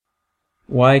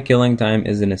Why killing time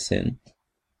isn't a sin.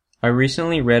 I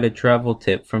recently read a travel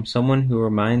tip from someone who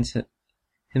reminds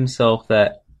himself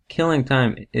that killing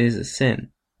time is a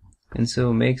sin, and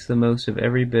so makes the most of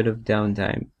every bit of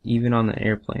downtime, even on the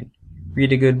airplane.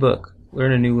 Read a good book,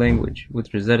 learn a new language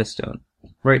with Rosetta Stone,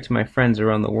 write to my friends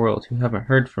around the world who haven't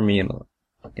heard from me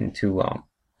in too long.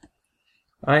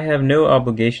 I have no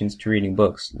obligations to reading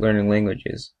books, learning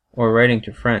languages, or writing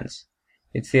to friends.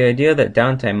 It's the idea that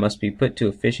downtime must be put to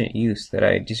efficient use that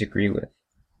I disagree with.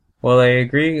 While I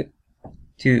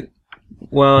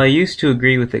used to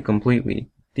agree with it completely,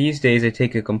 these days I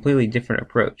take a completely different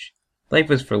approach.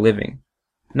 Life is for living,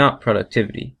 not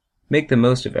productivity. Make the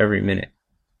most of every minute.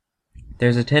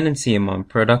 There's a tendency among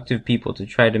productive people to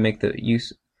try to make the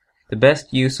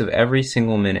best use of every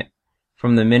single minute,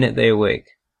 from the minute they awake.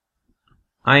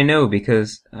 I know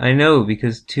because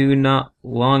too not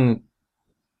long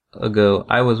ago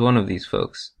I was one of these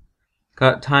folks.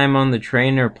 Got time on the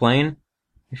train or plane?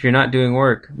 If you're not doing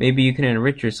work, maybe you can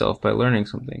enrich yourself by learning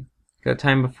something. Got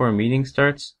time before a meeting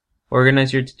starts?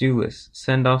 Organize your to-do list,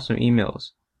 send off some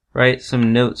emails, write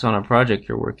some notes on a project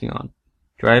you're working on.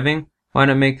 Driving? Why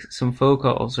not make some phone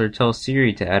calls or tell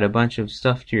Siri to add a bunch of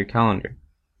stuff to your calendar?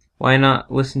 Why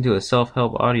not listen to a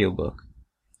self-help audiobook?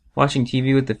 Watching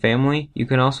TV with the family? You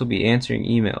can also be answering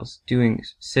emails, doing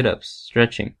sit-ups,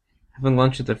 stretching. Having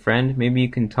lunch with a friend? Maybe you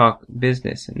can talk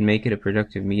business and make it a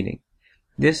productive meeting.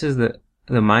 This is the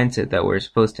mindset that we're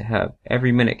supposed to have.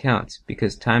 Every minute counts,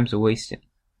 because time's a-wasting.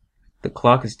 The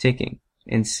clock is ticking,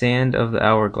 and sand of the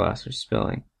hourglass are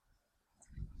spilling.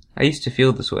 I used to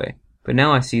feel this way, but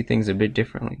now I see things a bit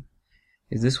differently.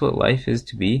 Is this what life is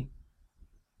to be?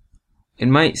 It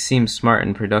might seem smart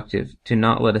and productive to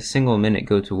not let a single minute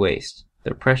go to waste.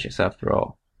 They're precious after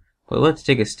all. But let's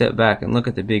take a step back and look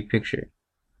at the big picture.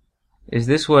 Is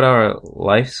this what our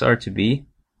lives are to be?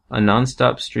 A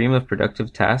non-stop stream of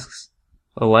productive tasks?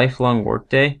 A lifelong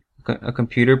workday? A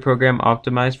computer program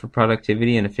optimized for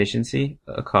productivity and efficiency?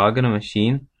 A cog in a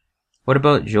machine? What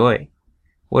about joy?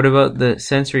 What about the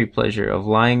sensory pleasure of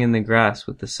lying in the grass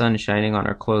with the sun shining on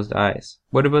our closed eyes?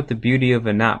 What about the beauty of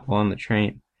a nap while on the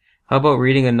train? How about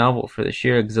reading a novel for the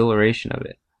sheer exhilaration of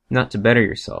it, not to better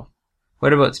yourself?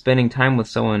 What about spending time with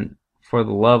someone for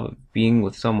the love of being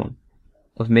with someone,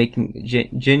 of making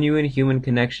genuine human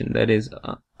connection that is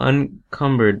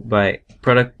unencumbered by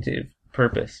productive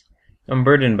purpose,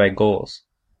 unburdened by goals?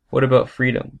 What about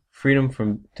freedom? Freedom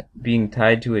from being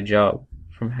tied to a job,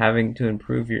 from having to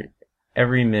improve your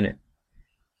every minute,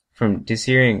 from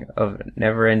desiring of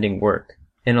never-ending work.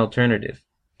 An alternative.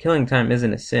 Killing time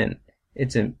isn't a sin.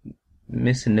 It's a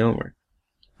misnomer.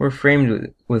 We're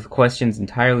framed with questions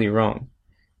entirely wrong.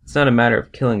 It's not a matter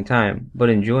of killing time, but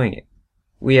enjoying it.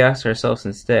 We ask ourselves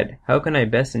instead, how can I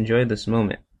best enjoy this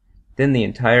moment? Then the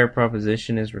entire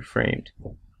proposition is reframed.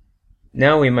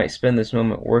 Now we might spend this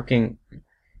moment working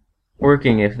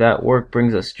if that work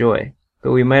brings us joy,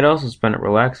 but we might also spend it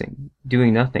relaxing,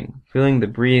 doing nothing, feeling the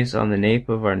breeze on the nape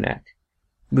of our neck,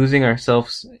 losing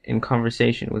ourselves in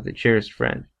conversation with a cherished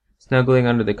friend, snuggling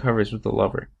under the covers with a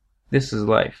lover. This is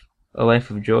life, a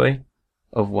life of joy,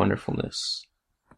 of wonderfulness.